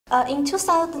In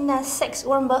 2006,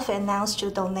 Warren Buffett announced to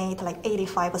donate like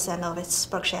 85% of its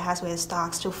Berkshire Hathaway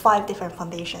stocks to 5 different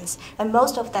foundations, and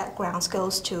most of that grants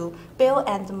goes to Bill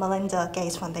and Melinda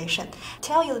Gates Foundation.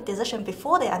 Tell you the decision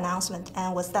before the announcement,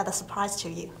 and was that a surprise to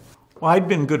you? Well, I'd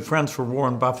been good friends with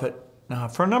Warren Buffett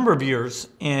for a number of years,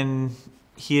 and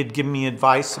he had given me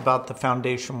advice about the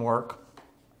foundation work.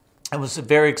 I was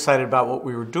very excited about what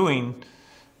we were doing,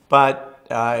 but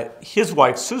his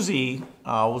wife, Susie,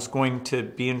 was going to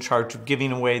be in charge of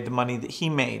giving away the money that he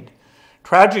made.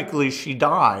 Tragically, she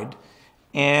died,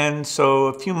 and so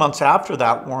a few months after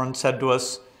that, Warren said to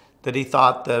us that he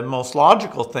thought the most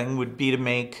logical thing would be to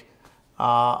make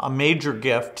a major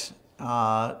gift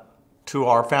to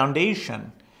our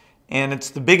foundation. And it's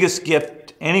the biggest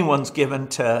gift anyone's given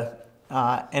to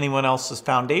anyone else's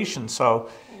foundation. So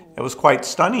it was quite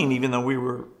stunning, even though we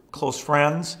were close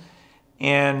friends.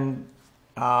 And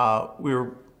we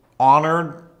were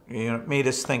honored. It made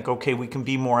us think, okay, we can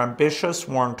be more ambitious.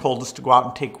 Warren told us to go out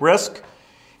and take risk.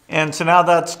 And so now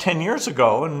that's 10 years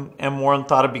ago, and Warren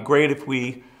thought it'd be great if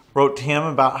we wrote to him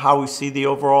about how we see the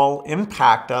overall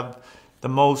impact of the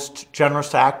most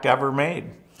generous act ever made.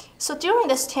 So during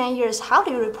this 10 years, how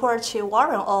do you report to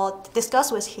Warren or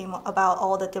discuss with him about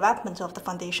all the development of the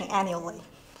foundation annually?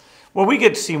 Well, we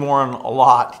get to see Warren a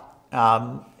lot,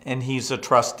 and he's a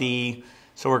trustee,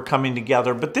 so we're coming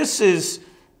together. But this is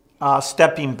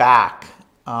stepping back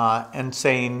and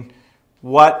saying,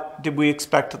 what did we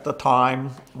expect at the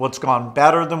time? What's gone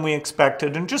better than we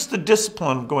expected? And just the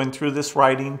discipline of going through this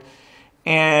writing.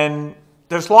 And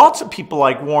there's lots of people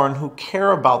like Warren who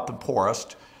care about the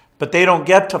poorest, but they don't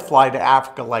get to fly to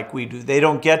Africa like we do. They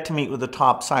don't get to meet with the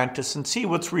top scientists and see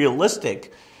what's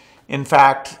realistic. In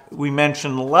fact, we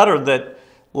mentioned in the letter that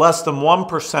less than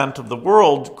 1% of the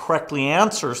world correctly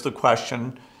answers the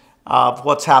question of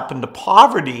what's happened to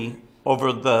poverty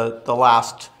over the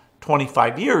last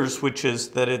 25 years, which is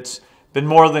that it's been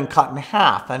more than cut in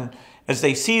half. And as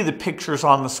they see the pictures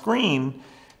on the screen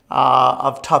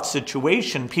of tough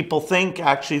situation, people think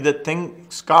actually that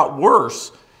things got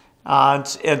worse.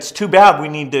 It's too bad. We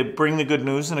need to bring the good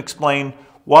news and explain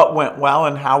what went well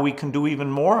and how we can do even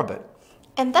more of it.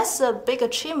 And that's a big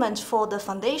achievement for the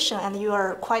foundation, and you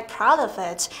are quite proud of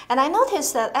it. And I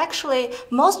noticed that actually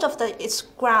most of its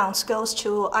grants goes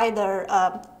to either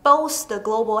both the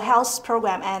Global Health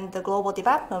Program and the Global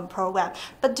Development Program.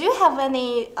 But do you have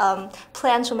any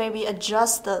plan to maybe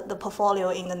adjust the portfolio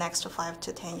in the next 5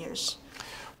 to 10 years?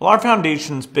 Well, our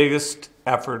foundation's biggest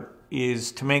effort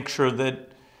is to make sure that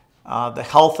the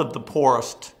health of the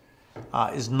poorest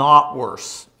is not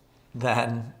worse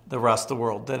than the rest of the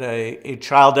world, that a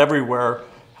child everywhere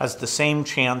has the same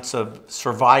chance of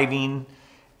surviving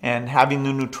and having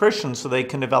the nutrition so they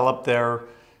can develop their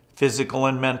physical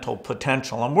and mental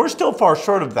potential. And we're still far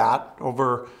short of that.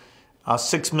 Over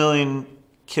 6 million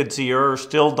kids a year are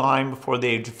still dying before the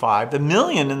age of 5, 1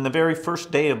 million in the very first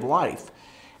day of life.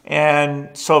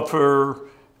 And so for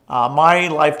my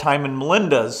lifetime and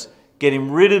Melinda's,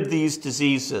 getting rid of these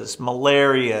diseases,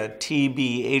 malaria,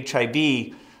 TB,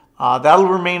 HIV, that'll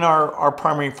remain our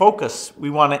primary focus. We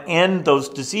want to end those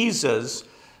diseases.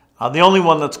 The only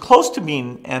one that's close to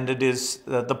being ended is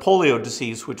the polio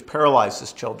disease, which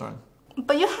paralyzes children.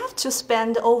 But you have to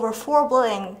spend over $4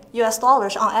 billion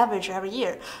on average every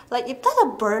year. Like, is that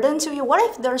a burden to you? What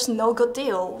if there's no good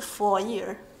deal for a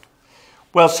year?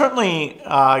 Well, certainly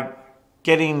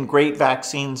getting great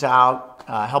vaccines out,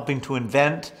 helping to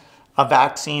invent a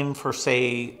vaccine for,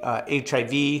 say,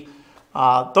 HIV,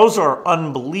 those are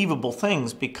unbelievable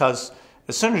things, because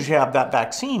as soon as you have that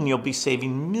vaccine, you'll be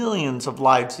saving millions of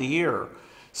lives a year.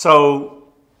 So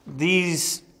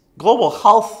these global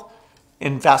health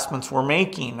investments we're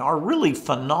making are really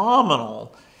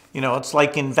phenomenal. It's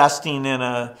like investing in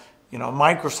a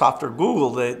Microsoft or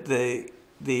Google.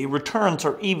 The returns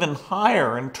are even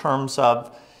higher in terms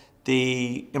of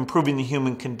the improving the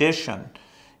human condition.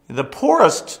 The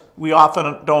poorest, we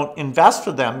often don't invest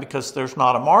for them because there's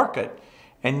not a market,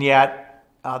 and yet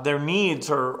their needs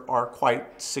are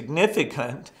quite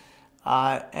significant.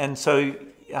 And so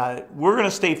we're going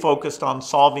to stay focused on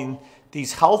solving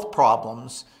these health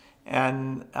problems,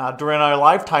 and during our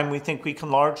lifetime, we think we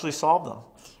can largely solve them.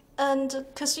 And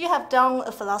because you have done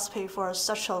a philosophy for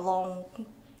such a long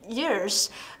years,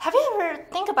 have you ever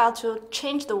think about to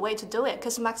change the way to do it?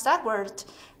 Because Max Edward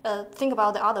think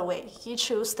about the other way. He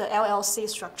chose the LLC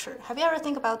structure. Have you ever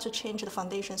think about to change the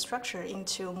foundation structure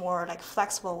into more like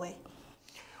flexible way?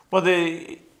 Well,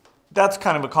 that's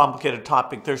kind of a complicated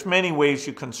topic. There's many ways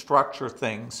you can structure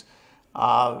things.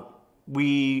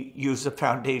 We use a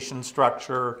foundation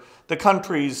structure. The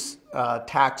country's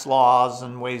tax laws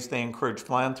and ways they encourage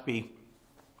philanthropy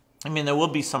I mean, there will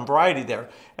be some variety there.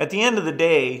 At the end of the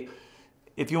day,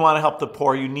 if you want to help the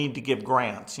poor, you need to give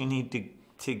grants. You need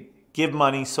to give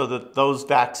money so that those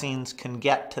vaccines can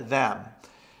get to them.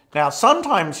 Now,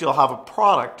 sometimes you'll have a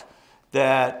product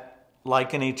that,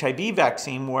 like an HIV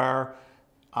vaccine, where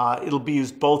it'll be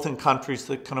used both in countries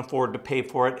that can afford to pay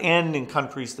for it and in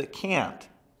countries that can't.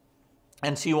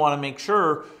 And so you want to make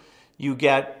sure you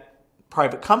get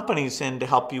private companies in to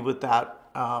help you with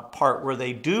that part where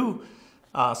they do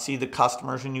see the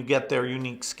customers and you get their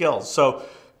unique skills. So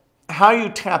how you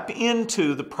tap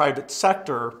into the private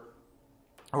sector,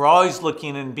 we're always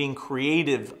looking and being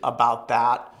creative about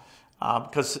that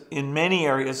because in many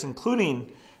areas,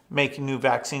 including making new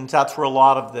vaccines, that's where a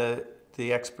lot of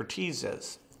the expertise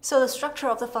is. So the structure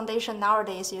of the foundation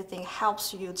nowadays, you think,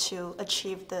 helps you to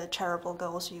achieve the charitable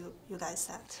goals you guys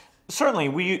set? Certainly,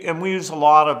 we use a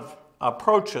lot of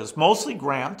approaches, mostly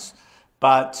grants,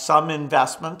 but some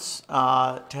investments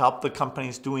to help the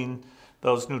companies doing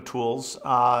those new tools.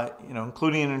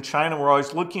 Including in China, we're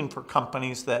always looking for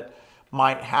companies that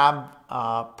might have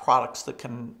products that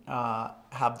can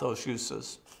have those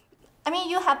uses. I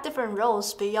mean, you have different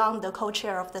roles beyond the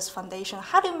co-chair of this foundation.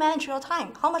 How do you manage your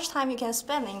time? How much time you can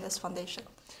spend in this foundation?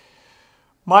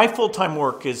 My full-time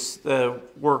work is the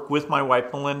work with my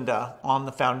wife, Melinda, on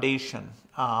the foundation.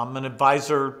 I'm an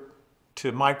advisor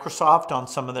to Microsoft on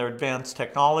some of their advanced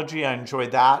technology. I enjoy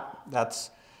that.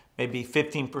 That's maybe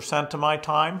 15% of my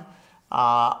time.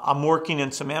 I'm working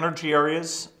in some energy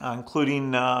areas,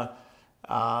 including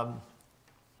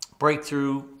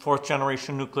breakthrough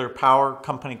fourth-generation nuclear power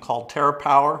company called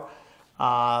TerraPower.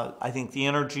 I think the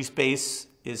energy space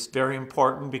is very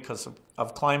important because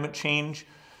of climate change.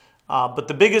 But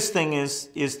the biggest thing is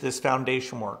this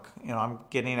foundation work. I'm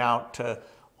getting out to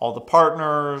all the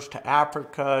partners, to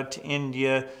Africa, to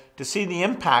India, to see the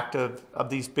impact of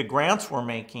these big grants we're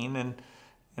making and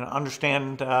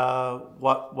understand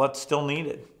what's still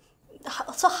needed.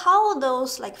 So how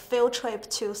those field trip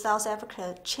to South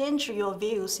Africa change your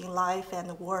views in life and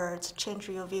the world, change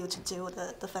your view to do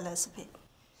the philanthropy?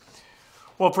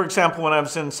 Well, for example, when I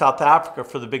was in South Africa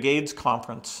for the big AIDS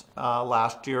conference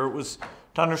last year, it was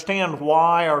to understand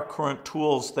why our current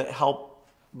tools that help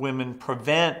women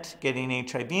prevent getting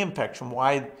HIV infection,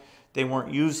 why they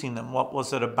weren't using them. What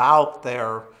was it about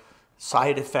their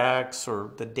side effects or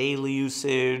the daily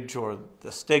usage or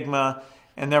the stigma?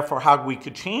 And therefore how we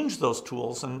could change those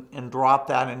tools and drop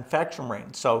that infection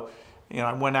rate. So,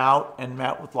 I went out and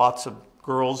met with lots of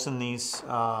girls in these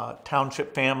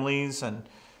township families, and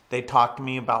they talked to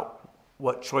me about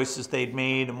what choices they'd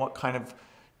made and what kind of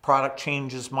product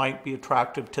changes might be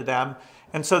attractive to them.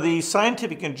 And so the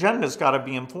scientific agenda's got to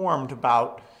be informed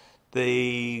about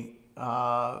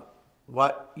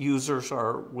what users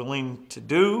are willing to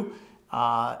do,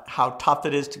 how tough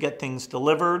it is to get things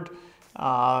delivered.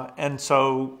 And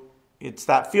so it's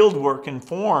that field work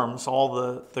informs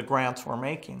all the grants we're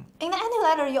making. In the annual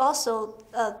letter, you also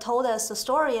told us a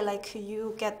story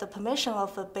you get the permission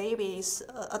of a baby's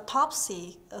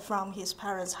autopsy from his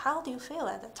parents. How do you feel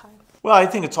at that time? Well, I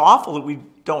think it's awful that we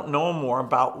don't know more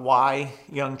about why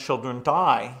young children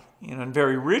die. In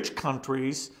very rich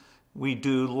countries, we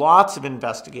do lots of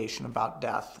investigation about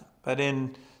death. But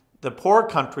in the poor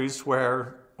countries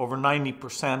where over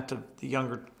 90% of the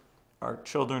younger our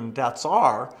children deaths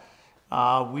are,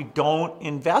 we don't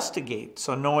investigate.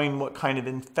 So knowing what kind of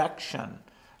infection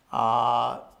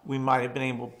we might have been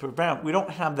able to prevent, we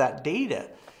don't have that data.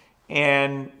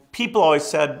 And people always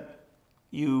said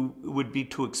it would be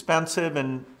too expensive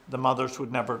and the mothers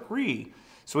would never agree.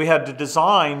 So we had to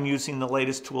design, using the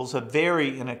latest tools, a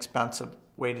very inexpensive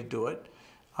way to do it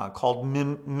called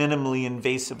minimally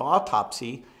invasive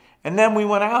autopsy. And then we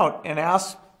went out and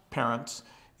asked parents,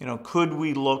 could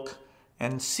we look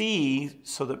and see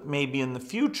so that maybe in the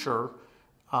future,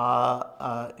 in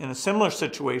a similar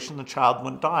situation, the child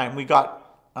wouldn't die. And we got,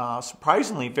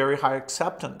 surprisingly, very high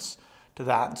acceptance to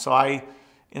that. And so I,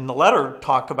 in the letter,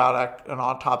 talk about an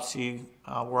autopsy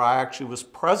where I actually was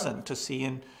present to see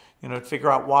and to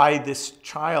figure out why this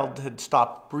child had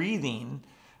stopped breathing,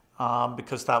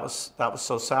 because that was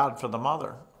so sad for the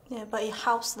mother. Yeah, but it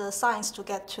helps the science to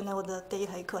get to know the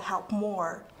data. It could help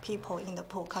more people in the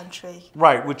poor country.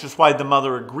 Right, which is why the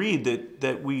mother agreed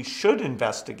that we should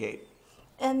investigate.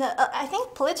 And I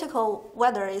think political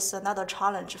weather is another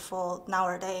challenge for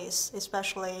nowadays,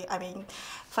 especially,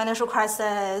 financial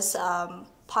crisis,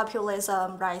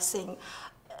 populism rising.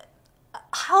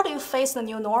 How do you face the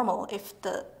new normal if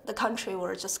the country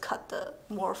were just cut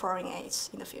more foreign aids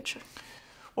in the future?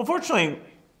 Well, fortunately,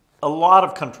 a lot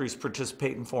of countries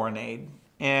participate in foreign aid,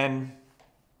 and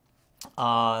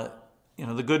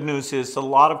the good news is a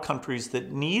lot of countries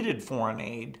that needed foreign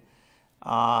aid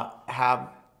have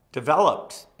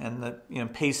developed, and the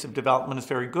pace of development is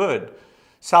very good.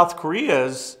 South Korea,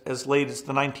 as late as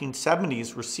the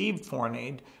 1970s, received foreign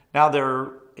aid. Now they're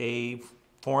a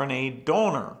foreign aid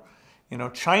donor.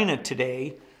 China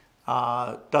today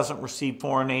doesn't receive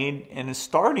foreign aid and is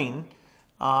starting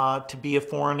to be a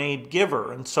foreign aid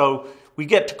giver. And so we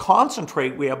get to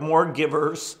concentrate. We have more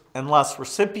givers and less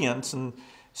recipients. And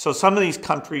so some of these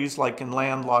countries, like in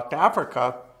landlocked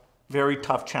Africa, very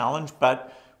tough challenge,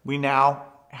 but we now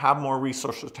have more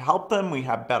resources to help them. We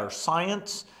have better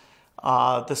science.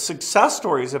 The success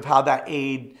stories of how that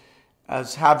aid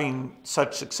is having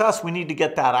such success, we need to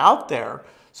get that out there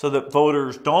so that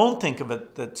voters don't think of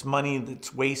it that's money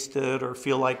that's wasted or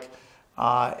feel like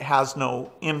it has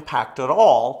no impact at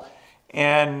all.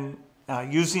 And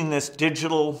using this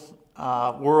digital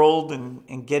world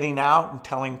and getting out and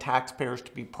telling taxpayers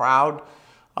to be proud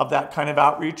of that kind of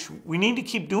outreach, we need to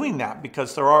keep doing that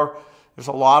because there's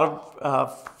a lot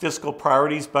of fiscal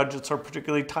priorities. Budgets are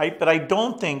particularly tight, but I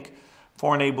don't think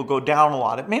foreign aid will go down a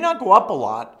lot. It may not go up a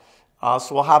lot,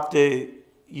 so we'll have to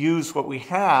use what we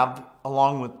have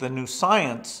along with the new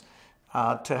science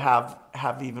to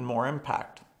have even more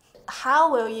impact.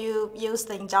 How will you use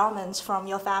the endowments from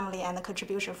your family and the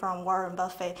contribution from Warren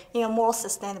Buffett in a more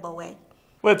sustainable way?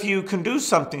 Well, if you can do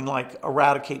something like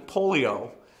eradicate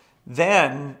polio,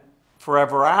 then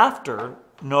forever after,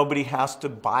 nobody has to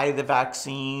buy the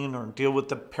vaccine or deal with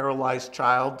the paralyzed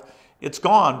child. It's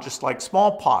gone, just like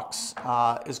smallpox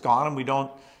is gone, and we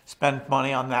don't spend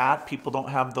money on that. People don't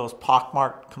have those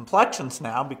pockmarked complexions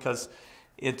now because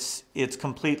it's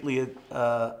completely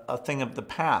a thing of the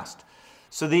past.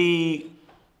 So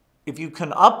if you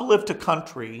can uplift a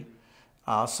country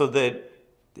so that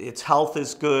its health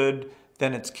is good,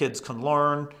 then its kids can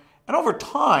learn. And over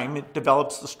time, it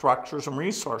develops the structures and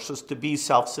resources to be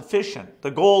self-sufficient.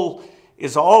 The goal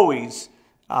is always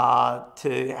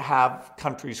to have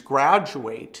countries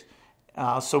graduate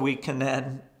so we can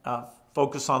then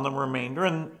focus on the remainder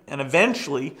and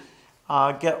eventually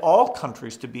get all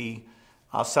countries to be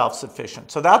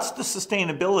self-sufficient. So that's the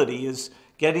sustainability, is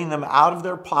getting them out of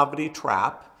their poverty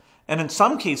trap, and in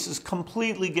some cases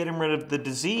completely getting rid of the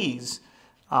disease,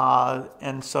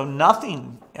 and so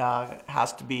nothing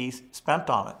has to be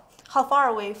spent on it. How far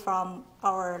away from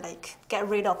our get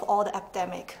rid of all the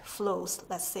epidemic flus,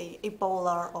 let's say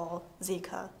Ebola or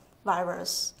Zika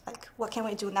virus? What can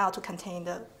we do now to contain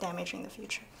the damage in the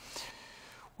future?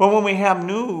 Well, when we have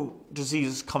new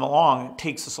diseases come along, it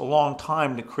takes us a long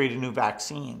time to create a new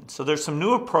vaccine. So there's some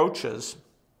new approaches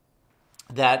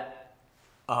that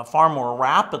far more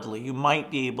rapidly you might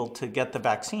be able to get the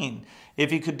vaccine.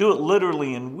 If you could do it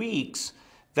literally in weeks,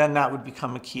 then that would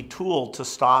become a key tool to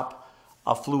stop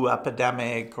a flu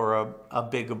epidemic or a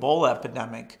big Ebola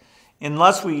epidemic.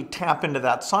 Unless we tap into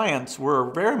that science, we're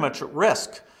very much at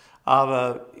risk of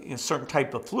a certain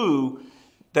type of flu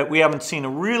that we haven't seen a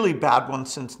really bad one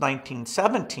since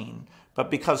 1917.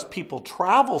 But because people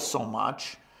travel so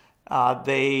much,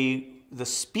 the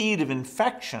speed of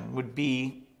infection would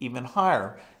be even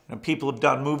higher. People have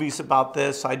done movies about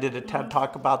this. I did a TED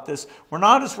Talk about this. We're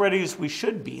not as ready as we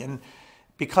should be. And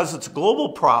because it's a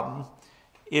global problem,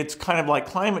 it's kind of like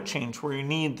climate change, where you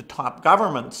need the top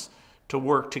governments to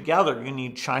work together. You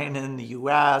need China and the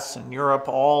US and Europe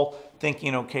all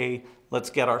thinking, okay, let's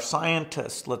get our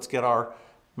scientists, let's get our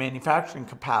manufacturing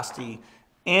capacity.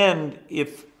 And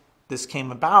if this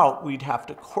came about, we'd have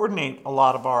to coordinate a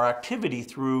lot of our activity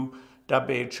through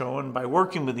WHO and by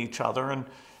working with each other. And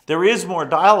there is more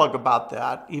dialogue about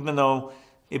that. Even though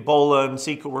Ebola and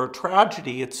Zika were a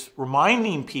tragedy, it's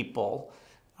reminding people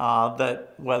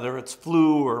that whether it's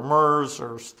flu or MERS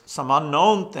or some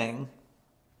unknown thing,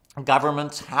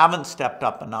 governments haven't stepped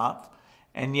up enough,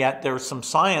 and yet there's some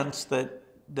science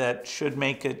that should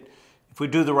make it, if we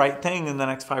do the right thing in the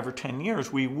next 5 or 10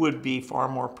 years, we would be far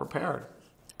more prepared.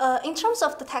 In terms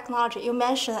of the technology, you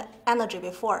mentioned energy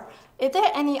before. Is there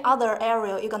any other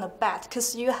area you're going to bet?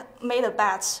 Because you made a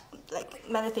bet,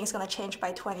 many things going to change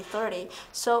by 2030.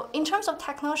 So in terms of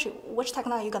technology, which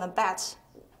technology are you going to bet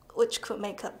which could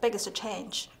make the biggest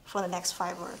change for the next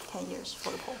 5 or 10 years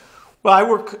for the poll? Well, I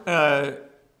work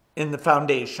in the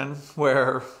foundation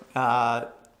where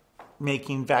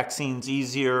making vaccines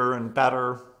easier and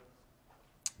better,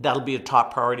 that'll be a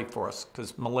top priority for us,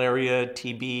 because malaria,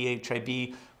 TB,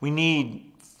 HIV, we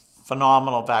need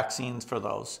phenomenal vaccines for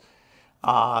those.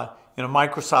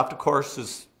 Microsoft, of course,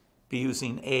 is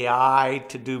using AI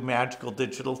to do magical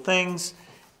digital things.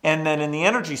 And then in the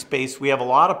energy space, we have a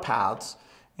lot of paths,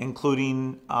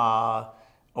 including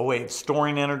a way of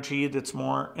storing energy that's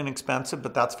more inexpensive,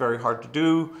 but that's very hard to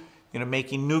do.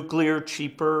 Making nuclear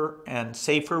cheaper and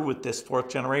safer with this fourth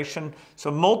generation.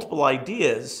 So multiple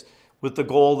ideas with the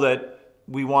goal that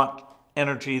we want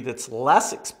energy that's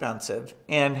less expensive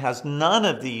and has none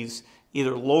of these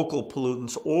either local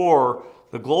pollutants or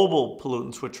the global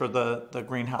pollutants, which are the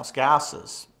greenhouse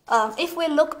gases. If we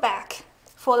look back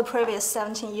for the previous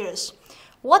 17 years,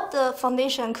 what the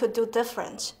foundation could do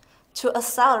different to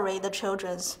accelerate the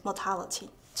children's mortality,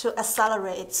 to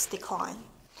accelerate its decline?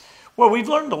 Well, we've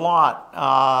learned a lot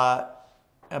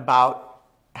about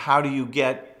how do you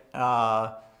get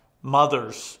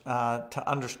mothers to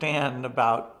understand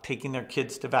about taking their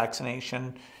kids to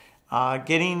vaccination,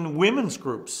 getting women's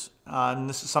groups, and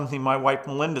this is something my wife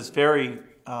Melinda is very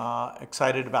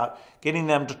excited about, getting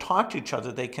them to talk to each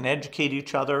other. They can educate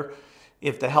each other.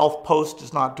 If the Health Post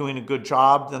is not doing a good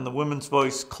job, then the women's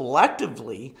voice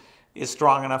collectively is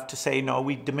strong enough to say, no,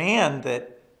 we demand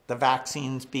that the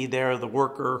vaccines be there, the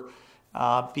worker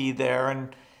be there.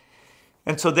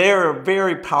 And so they're a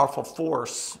very powerful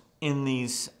force in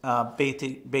these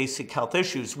basic health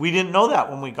issues. We didn't know that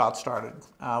when we got started.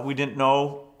 We didn't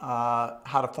know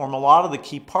how to form a lot of the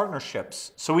key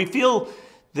partnerships. So we feel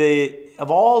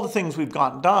of all the things we've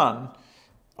gotten done,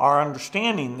 our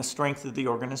understanding the strength of the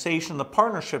organization, the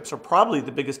partnerships are probably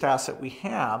the biggest asset we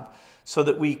have so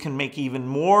that we can make even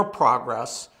more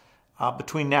progress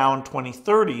between now and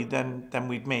 2030 than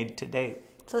we've made to date.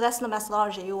 So that's the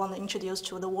methodology you want to introduce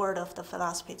to the world of the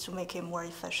philosophy to make it more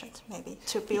efficient, maybe,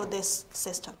 to build this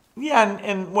system. Yeah,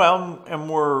 and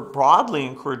we're broadly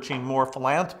encouraging more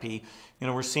philanthropy.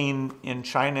 We're seeing in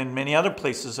China and many other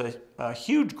places a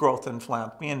huge growth in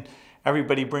philanthropy, and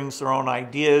everybody brings their own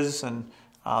ideas, and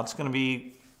it's going to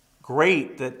be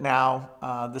great that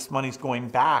now this money's going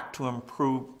back to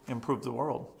improve the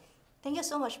world. Thank you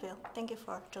so much, Bill. Thank you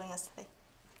for joining us today.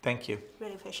 Thank you.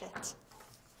 Really appreciate it.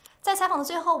 在采访的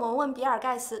最后，我们问比尔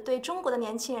盖茨对中国的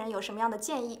年轻人有什么样的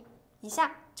建议？以下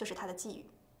就是他的寄语。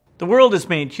The world has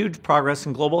made huge progress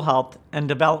in global health and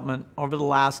development over the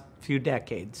last few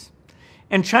decades,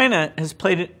 and China has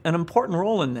played an important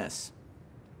role in this.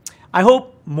 I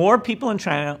hope more people in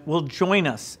China will join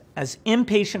us as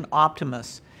impatient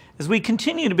optimists as we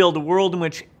continue to build a world in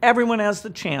which everyone has the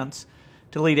chance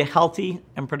to lead a healthy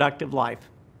and productive life.